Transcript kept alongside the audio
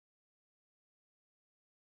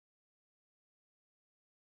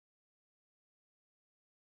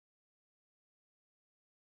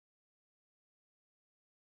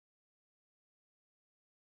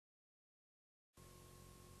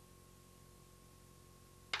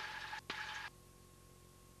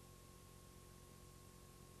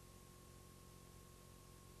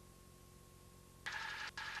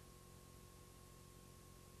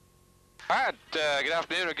All right, good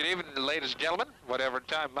afternoon or good evening, ladies and gentlemen, whatever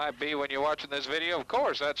time might be when you're watching this video. Of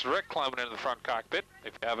course, that's Rick climbing into the front cockpit,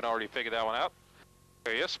 if you haven't already figured that one out.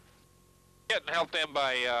 There he is. Getting helped in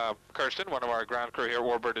by Kirsten, one of our ground crew here at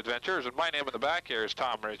Warbird Adventures, and my name in the back here is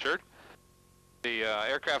Thom Richard. The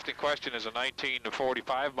aircraft in question is a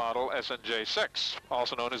 1945 model SNJ-6,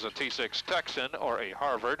 also known as a T-6 Texan or a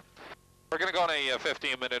Harvard. We're going to go on a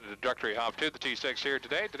 15-minute introductory hop to the T-6 here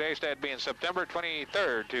today. Today's date being September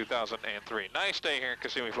 23rd, 2003. Nice day here in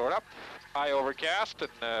Kissimee, Florida. High overcast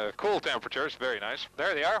and cool temperatures. Very nice.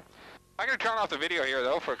 There they are. I'm going to turn off the video here,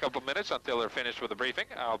 though, for a couple minutes until they're finished with the briefing.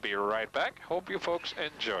 I'll be right back. Hope you folks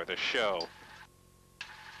enjoy the show.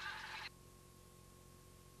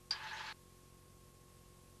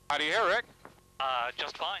 How do you hear, Rick?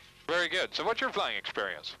 Just fine. Very good. So what's your flying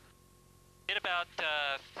experience? Did about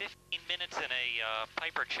 15 minutes in a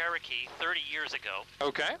Piper Cherokee 30 years ago.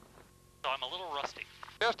 Okay. So I'm a little rusty.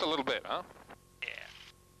 Just a little bit, huh? Yeah.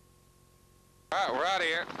 All right, we're out of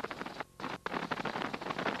here.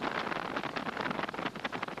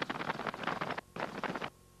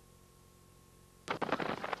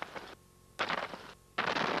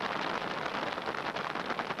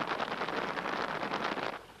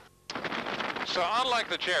 So unlike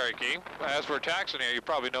the Cherokee, as we're taxiing here, you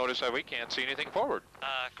probably notice that we can't see anything forward.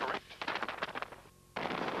 Correct.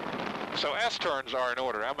 So S-turns are in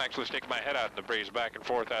order. I'm actually sticking my head out in the breeze back and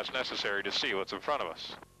forth as necessary to see what's in front of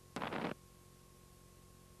us.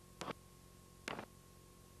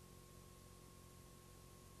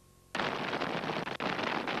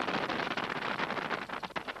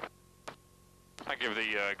 I give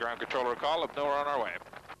the ground controller a call if no, we're on our way.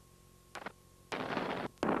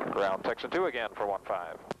 Ground Texan 2 again for 15.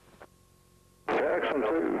 Texan 2,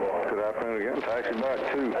 good afternoon again. Taxi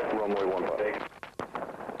back 2, runway 15.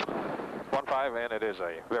 15, and it is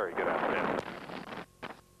a very good afternoon.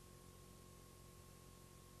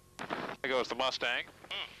 There goes the Mustang.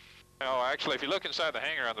 Oh, actually, if you look inside the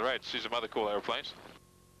hangar on the right, see some other cool airplanes.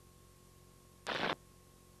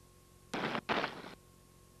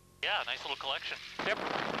 Yeah, nice little collection. Yep.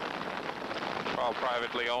 All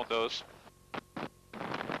privately owned, those.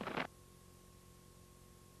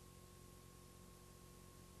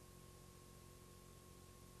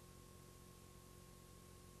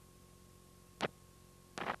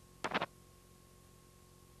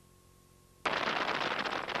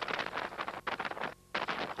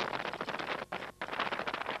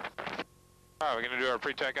 All right, we're going to do our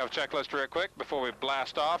pre-takeoff checklist real quick before we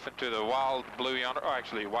blast off into the wild blue yonder, or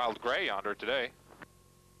actually wild gray yonder today.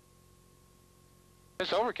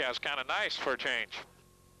 This overcast is kind of nice for a change.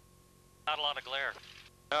 Not a lot of glare.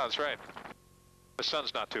 Oh, that's right. The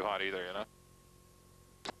sun's not too hot either, you know.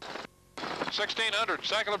 1600,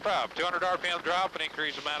 cycle of prop, 200 RPM drop, and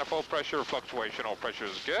increase in manifold pressure, fluctuation. All pressure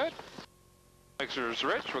is good. Mixer is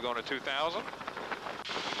rich, we're going to 2000.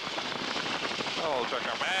 Oh, we'll check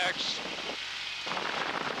our max.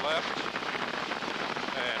 Left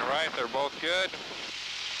and right, they're both good.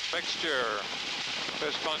 Mixture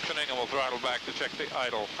is functioning, and we'll throttle back to check the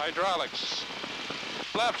idle. Hydraulics.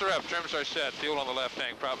 Flaps are up, trims are set, fuel on the left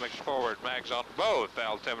tank, prop mix forward, mags on both,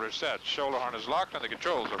 altimeter set, shoulder harness locked, and the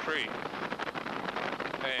controls are free.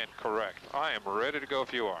 And correct. I am ready to go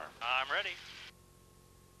if you are. I'm ready.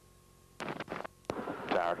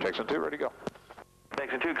 Tower, Texan 2, ready to go.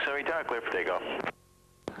 Texan 2, Kissimee Tower, clear for takeoff.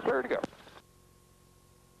 Ready to go.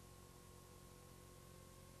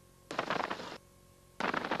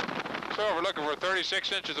 So we're looking for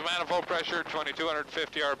 36 inches of manifold pressure,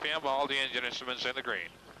 2250 RPM, all the engine instruments in the green.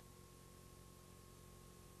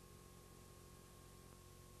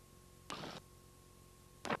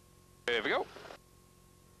 There we go.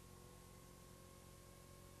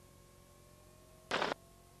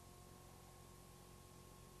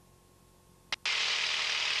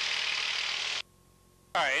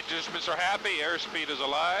 All right, engine instruments are happy, airspeed is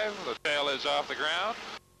alive, the tail is off the ground.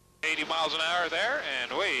 80 miles an hour there,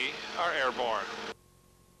 and we are airborne.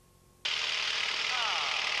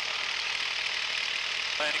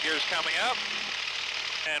 Landing gear's coming up,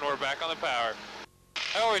 and we're back on the power.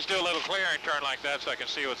 I always do a little clearing turn like that so I can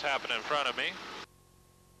see what's happening in front of me.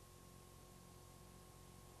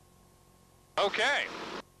 Okay.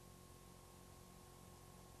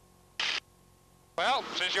 Well,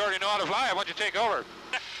 since you already know how to fly, I want you to take over.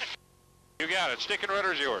 You got it. Stick and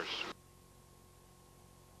rudder's yours.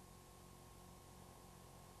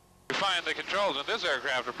 You find the controls in this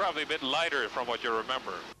aircraft are probably a bit lighter from what you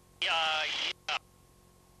remember. Yeah.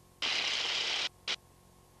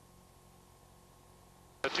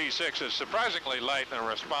 The T-6 is surprisingly light and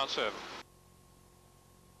responsive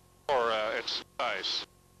for its size.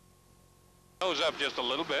 Nose up just a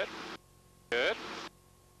little bit. Good.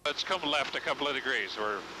 Let's come left a couple of degrees.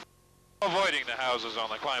 We're avoiding the houses on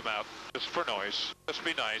the climb out, just for noise. Just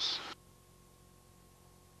be nice.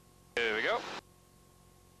 There we go.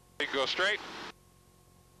 We can go straight.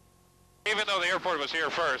 Even though the airport was here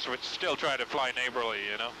first, we'd still try to fly neighborly,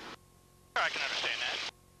 you know? Sure, I can understand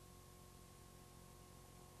that.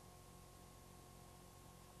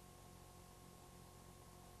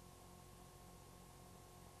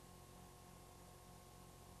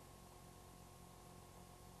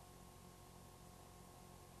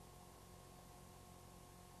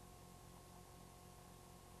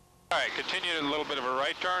 All right, continue a little bit of a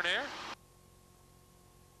right turn here.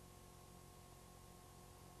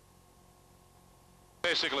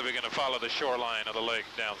 Basically, we're going to follow the shoreline of the lake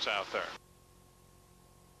down south there.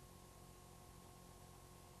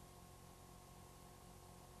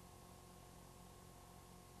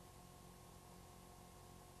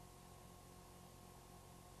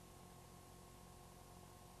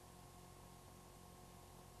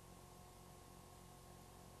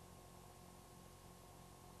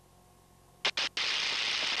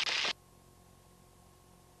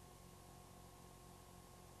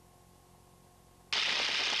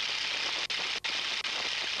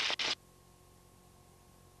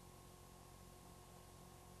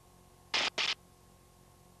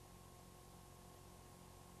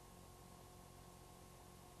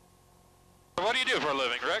 What do you do for a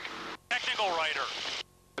living, Rick? Technical writer.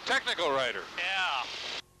 A technical writer? Yeah.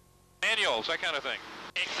 Manuals, that kind of thing.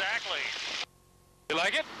 Exactly. You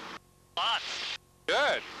like it? Lots.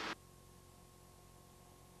 Good.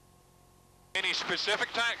 Any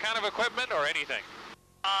specific kind of equipment or anything?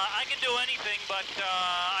 I can do anything, but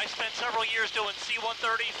I spent several years doing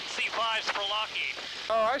C-130s and C-5s for Lockheed.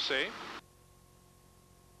 Oh, I see.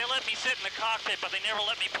 They let me sit in the cockpit, but they never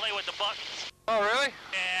let me play with the buttons. Oh, really?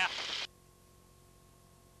 Yeah.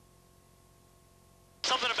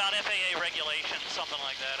 Something about FAA regulations, something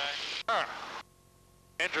like that. Huh.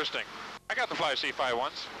 Interesting. I got to fly C-5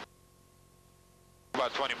 once.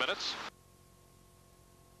 About 20 minutes.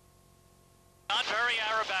 Not very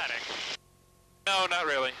aerobatic. No, not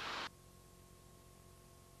really.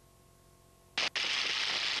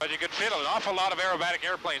 But you can fit an awful lot of aerobatic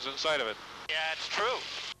airplanes inside of it. Yeah, it's true.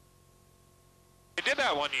 They did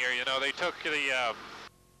that one year, you know. They took the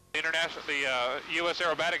U.S.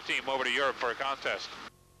 aerobatic team over to Europe for a contest.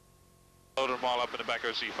 Loaded them all up in the back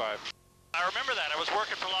of a C-5. I remember that. I was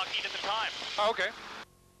working for Lockheed at the time. Oh, okay.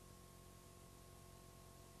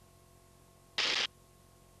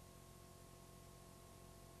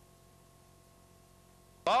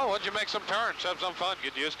 Oh, why don't you make some turns? Have some fun.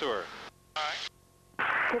 Get used to her. All right.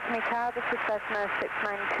 Kissimee Tower, this is Cessna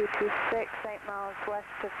 69226, 8 miles west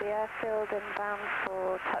of the airfield, inbound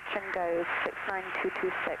for touch and go,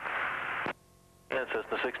 69226. Yeah,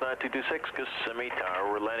 Cessna 69226, Kissimee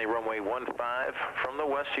Tower. We're landing runway 15. From the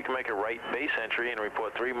west, you can make a right base entry and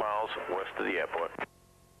report 3 miles west of the airport.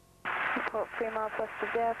 Report 3 miles west of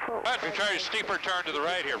the airport. Why don't you try a steeper turn to the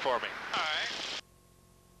right here for me? All right.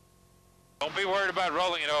 Don't be worried about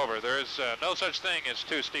rolling it over. There is no such thing as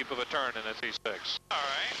too steep of a turn in a T-6. All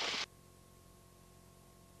right.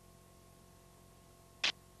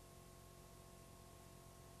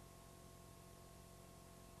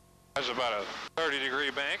 There's about a 30-degree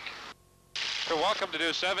bank. You're welcome to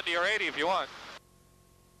do 70 or 80 if you want.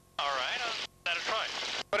 All right. That'll try.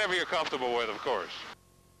 Whatever you're comfortable with, of course.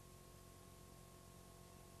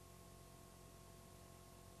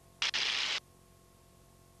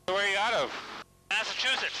 So where are you out of?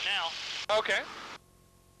 Massachusetts now. Okay.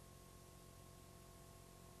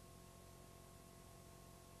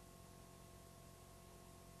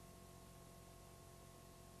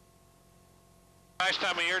 Nice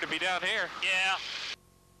time of year to be down here. Yeah.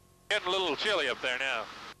 Getting a little chilly up there now.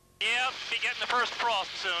 Yep. Be getting the first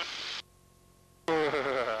frost soon.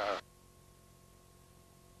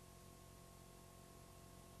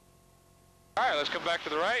 All right, let's come back to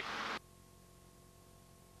the right.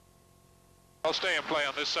 I'll stay and play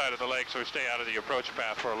on this side of the lake so we stay out of the approach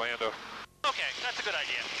path for Orlando. Okay, that's a good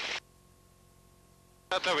idea.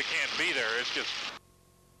 Not that we can't be there, it's just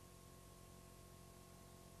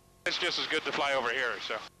as good to fly over here,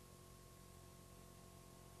 so.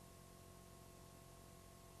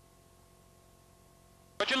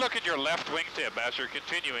 But you look at your left wingtip as you're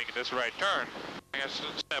continuing this right turn. I'm going to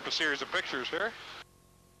snap a series of pictures here.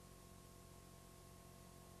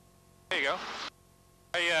 There you go.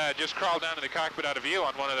 I just crawled down to the cockpit out of view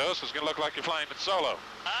on one of those. It's going to look like you're flying it solo.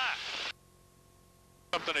 Ah.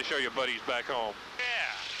 Something to show your buddies back home. Yeah.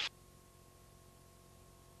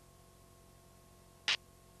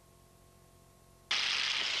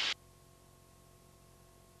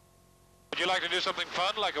 Would you something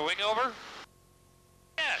fun like a wing over?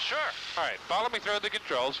 Yeah, sure. All right, follow me through the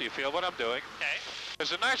controls so you feel what I'm doing. Okay.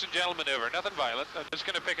 It's a nice and gentle maneuver, nothing violent. I'm just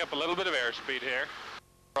going to pick up a little bit of airspeed here.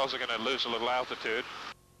 We're also going to lose a little altitude.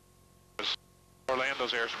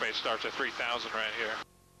 Orlando's airspace starts at 3,000 right here.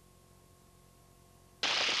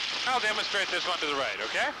 I'll demonstrate this one to the right,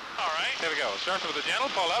 okay? All right. Here we go. Starts with a gentle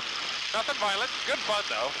pull-up. Nothing violent. Good fun,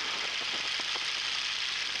 though.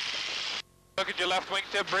 Look at your left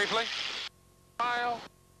wingtip briefly. Smile.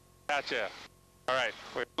 Gotcha. All right.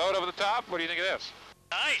 We load over the top. What do you think of this?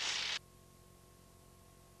 Nice.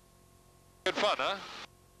 Good fun, huh?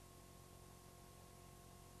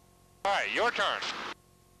 All right, your turn.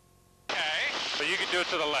 Okay. So you can do it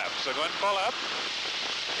to the left. So go ahead and pull up.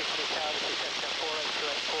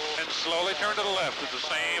 And slowly turn to the left at the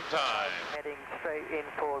same time. Heading straight in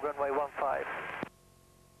for runway 15.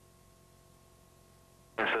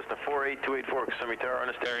 Cessna 48284, Kissimee Tower,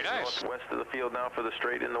 understand. Very nice. Northwest of the field now for the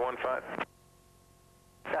straight in the 15.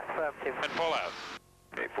 That's affirmative. And pull out.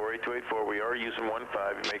 Okay, 48284, we are using 15.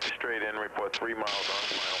 You make a straight in, report 3 miles on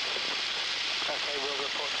mile. Okay, we'll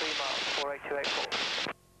report 3 miles,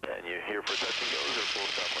 48284. And you're here for touch and goes or full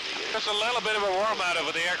stop when you get it? Just a little bit of a warm out of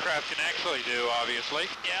what the aircraft can actually do, obviously.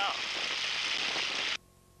 Yeah.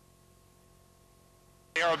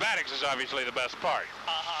 The aerobatics is obviously the best part.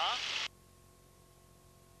 Uh-huh.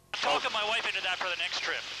 Talking my wife into that for the next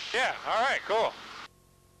trip. Yeah, all right, cool.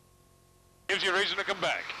 Gives you a reason to come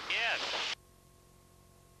back. Yes.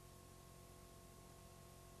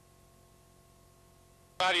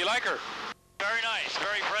 How do you like her? Very nice,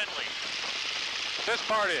 very friendly. This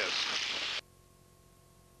part is.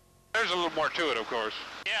 There's a little more to it, of course.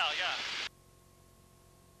 Yeah, yeah.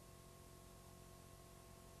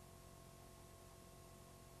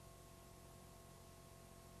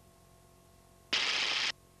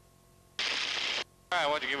 All right,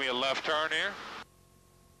 why don't you give me a left turn here?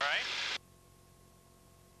 All right.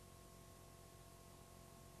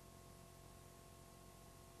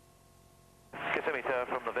 Kissimee Tower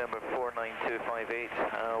from November 49258.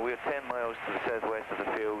 We're 10 miles to the southwest of the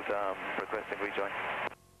field, requesting rejoin.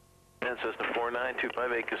 And Cessna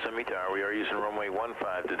 49258, Kissimee Tower, we are using runway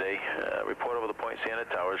 15 today. Report over the Point Santa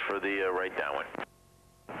Towers for the right downwind.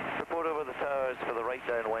 Report over the towers for the right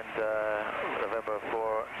downwind, November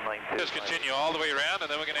 49258. Just continue all the way around, and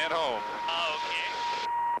then we can head home.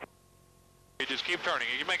 Okay. You just keep turning.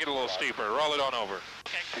 You can make it a little steeper. Roll it on over.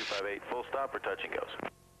 Okay. 258, full stop or touch and goes?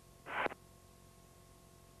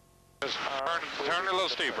 Just turn it a little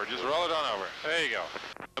steeper. Just roll it on over. There you go.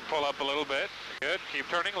 And pull up a little bit. Good. Keep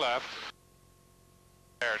turning left.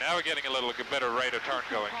 There. Now we're getting a little better rate of turn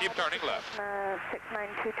going. Keep turning left.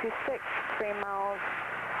 69226, 3 miles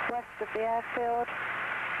west of the airfield.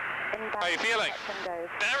 Inbound. How you feeling? Touch and goes.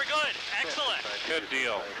 Very good. Excellent. Good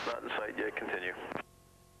deal. Thanks, not in sight yet, continue.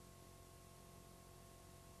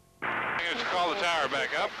 I'm going to call the tower back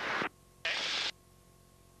up.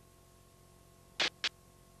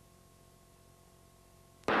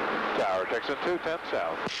 Tower, Texan 210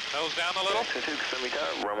 south. Nose down a little. Texan 2, Kissimee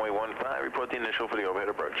Tower, runway 15, report the initial for the overhead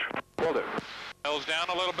approach. Will do. Nose down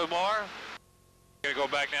a little bit more. Going to go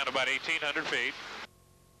back down to about 1,800 feet.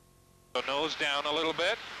 So nose down a little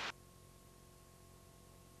bit.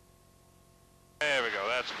 There we go,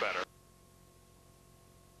 that's better.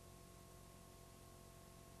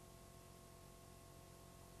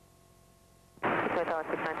 Tower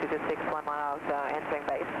 69226, 1 mile out, entering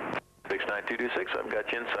base. 69226, I've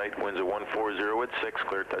got you in sight. Winds are 140 at 6,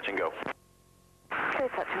 clear touch and go. Clear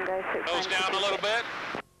touch and go. Nose down a little bit.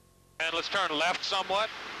 And let's turn left somewhat.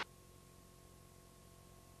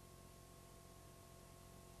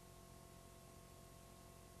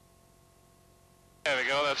 There we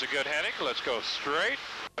go, that's a good heading. Let's go straight.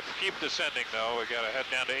 But keep descending though. We gotta head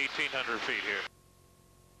down to 1,800 feet here.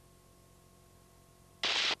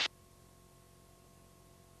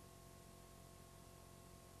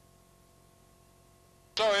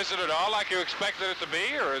 So is it at all like you expected it to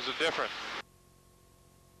be, or is it different?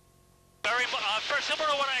 Very similar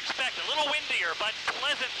to what I expected. A little windier, but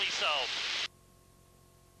pleasantly so.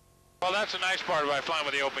 Well, that's a nice part about flying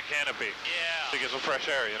with the open canopy. Yeah. To get some fresh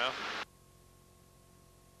air, you know?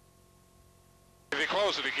 If you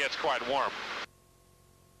close it, it gets quite warm.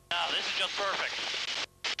 No, this is just perfect.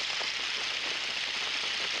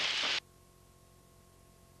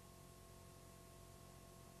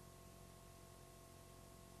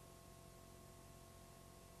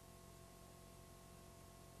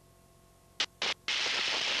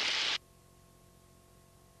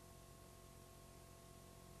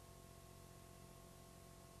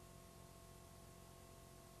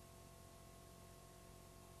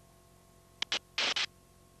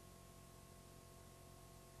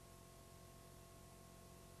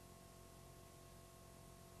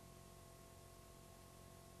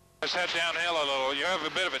 just head downhill a little. You have a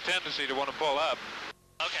bit of a tendency to want to pull up.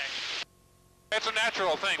 Okay. It's a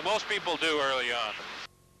natural thing. Most people do early on.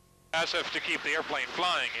 As if to keep the airplane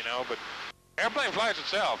flying, you know, but airplane flies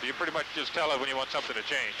itself. You pretty much just tell it when you want something to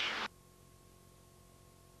change.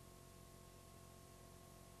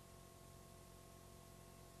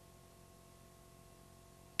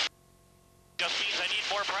 Just means I need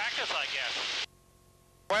more practice, I guess.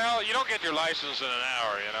 Well, you don't get your license in an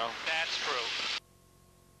hour, you know. That's true.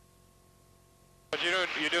 But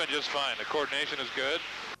you're doing just fine. The coordination is good.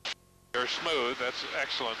 You're smooth. That's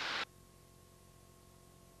excellent.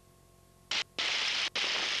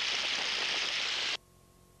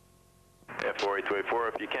 Yeah, 48284,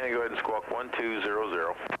 if you can, go ahead and squawk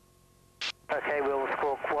 1200. Okay, we'll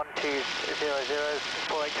squawk 1200,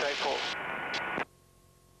 48284.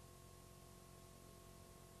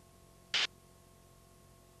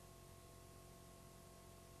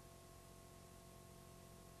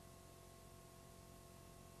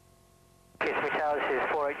 Kissimee Tower, this is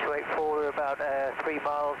 48284, we're about 3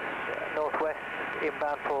 miles northwest,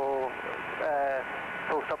 inbound for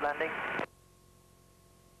full stop landing.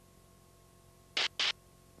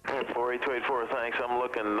 48284, thanks. I'm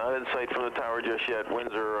looking, not in sight from the tower just yet.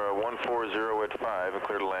 Winds are 140 at 5, and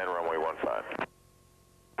clear to land runway 15.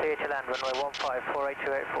 Clear to land runway 15,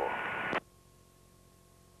 48284.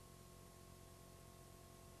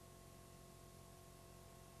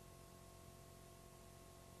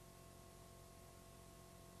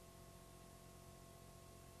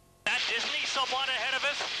 That Disney somewhat ahead of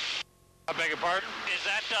us? I beg your pardon? Is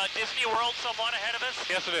that Disney World somewhat ahead of us?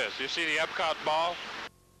 Yes, it is. You see the Epcot ball?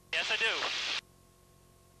 Yes, I do.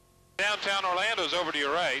 Downtown Orlando's over to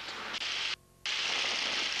your right.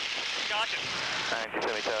 Gotcha. And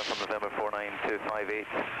Kissimee Tower from November 49258.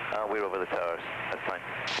 We're over the towers. That's fine.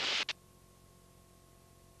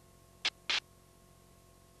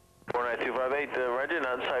 49258, Roger.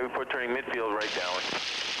 Now this high report turning midfield right downwind.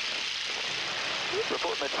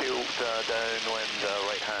 Report midfield downwind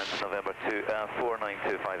right hand, November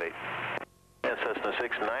 49258. And Cessna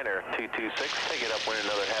 69er 226, take it upwind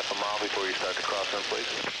another half a mile before you start to cross them, please.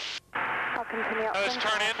 I'll continue upwind. Let's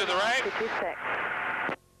turn in to the right. 226.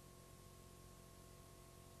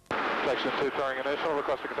 Section 2 turning initial,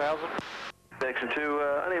 requesting 1,000. Section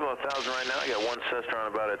 2, unable 1,000 right now. I got one Cessna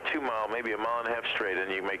on about a 2 mile, maybe a mile and a half straight,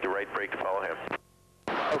 and you make the right break to follow him.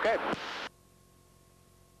 Okay.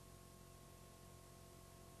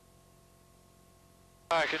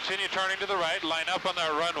 Continue turning to the right, line up on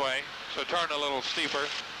that runway, so turn a little steeper.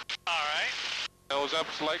 All right. Nose up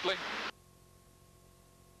slightly.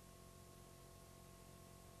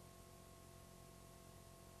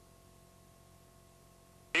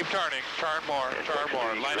 Keep turning, turn more, turn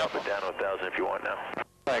more. You Line can up. drop it down to 1,000 if you want now.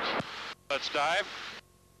 Thanks. Let's dive.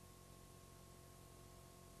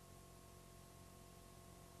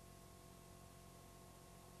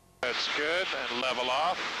 That's good, and level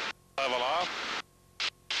off, level off.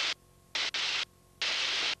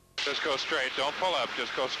 Just go straight, don't pull up,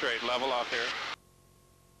 just go straight, level off here.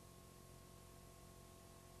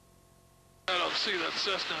 I don't see that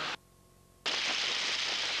Cessna.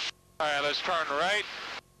 All right, let's turn right.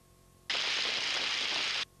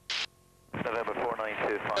 November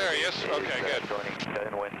 49258. There he is. Okay, good. Joining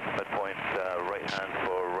downwind midpoint right hand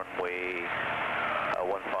for runway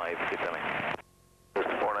 15, Kissimee. This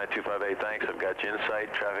is 49258, thanks. I've got you in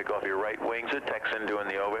sight. Traffic off your right wings at Texan doing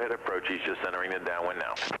the overhead approach. He's just entering the downwind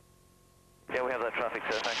now. Yeah, we have that traffic,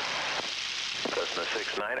 sir, thanks. Cessna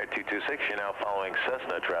 69er 226, you're now following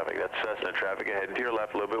Cessna traffic. That's Cessna traffic ahead and to your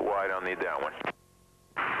left, a little bit wide on the downwind.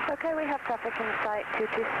 Okay, we have traffic in sight,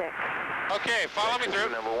 226. Okay, follow me through.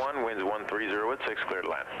 Number 1, winds 130 at 6, cleared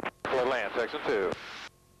land. Clear land, section 2.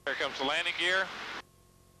 Here comes the landing gear.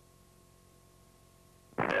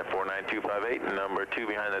 Yeah, 49258, number 2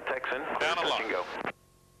 behind the Texan. Down and touch and go.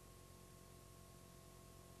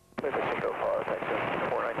 Touch and go far, Texan,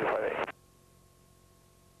 49258.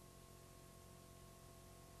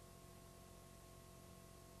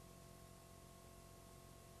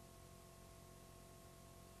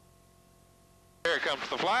 Here comes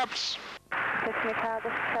the flaps. Kissimee Tower,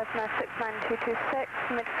 this is Cessna 69226,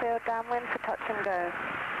 midfield downwind for touch and go.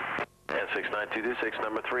 And 69226,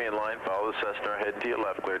 number 3 in line. Follow the Cessna, head to your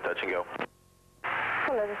left, clear, touch and go.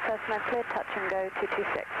 Follow the Cessna, clear, touch and go,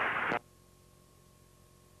 226.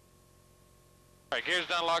 All right, gears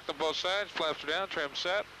down, locked on both sides, flaps are down, trim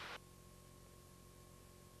set.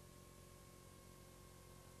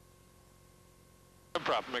 And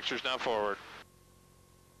prop mixers now forward.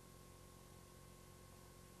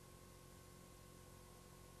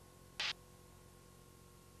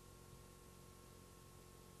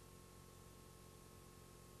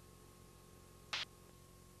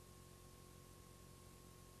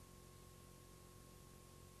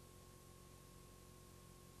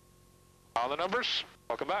 On the numbers,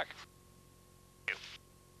 welcome back.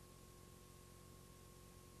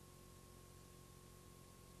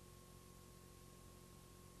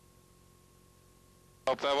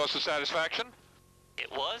 Hope that was a satisfaction.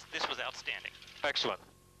 It was. This was outstanding. Excellent.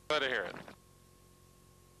 Glad to hear it.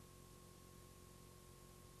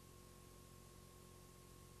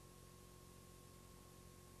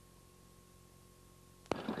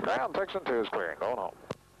 Ground, Texan 2 is clearing. Going home.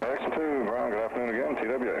 Texan 2, ground, good afternoon again,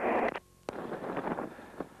 TWA.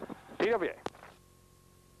 TWA.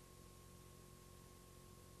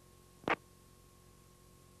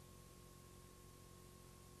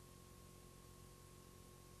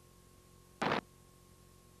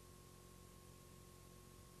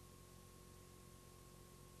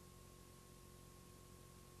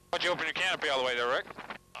 Why don't you open your canopy all the way there, Rick?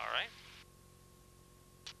 All right.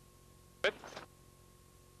 Good.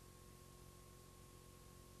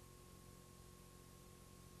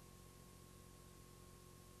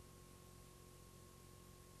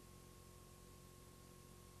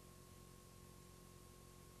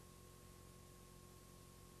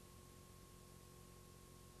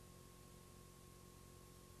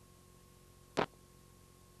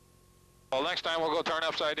 Well, next time we'll go turn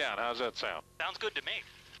upside down. How's that sound? Sounds good to me.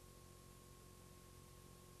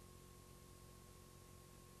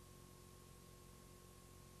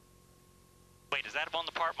 Wait, is that on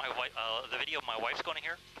the part the video my wife's going to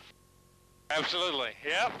hear? Absolutely.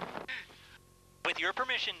 Yep. With your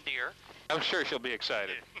permission, dear. I'm sure she'll be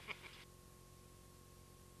excited.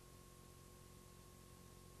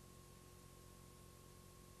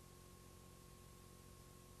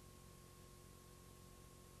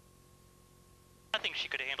 I think she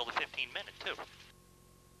could handle the 15-minute, too.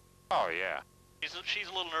 Oh, yeah. She's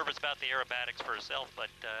a little nervous about the aerobatics for herself, but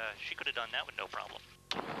she could have done that with no problem.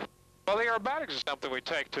 Well, the aerobatics is something we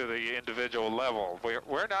take to the individual level.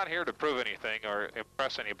 We're not here to prove anything or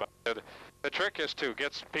impress anybody. The trick is to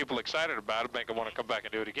get people excited about it, make them want to come back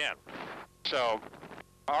and do it again. So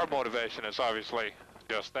our motivation is obviously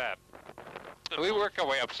just that. We work our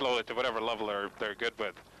way up slowly to whatever level they're good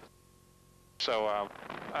with. So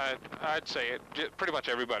I'd say pretty much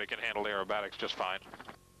everybody can handle the aerobatics just fine.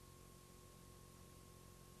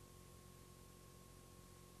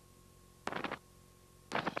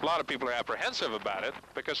 A lot of people are apprehensive about it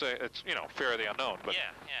because it's, you know, fear of the unknown. But, yeah,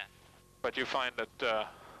 yeah. But you find that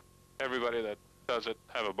everybody that does it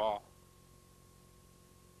have a ball.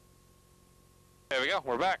 There we go.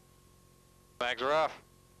 We're back. Bags are off.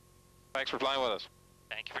 Thanks for flying with us.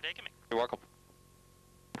 Thank you for taking me. You're welcome.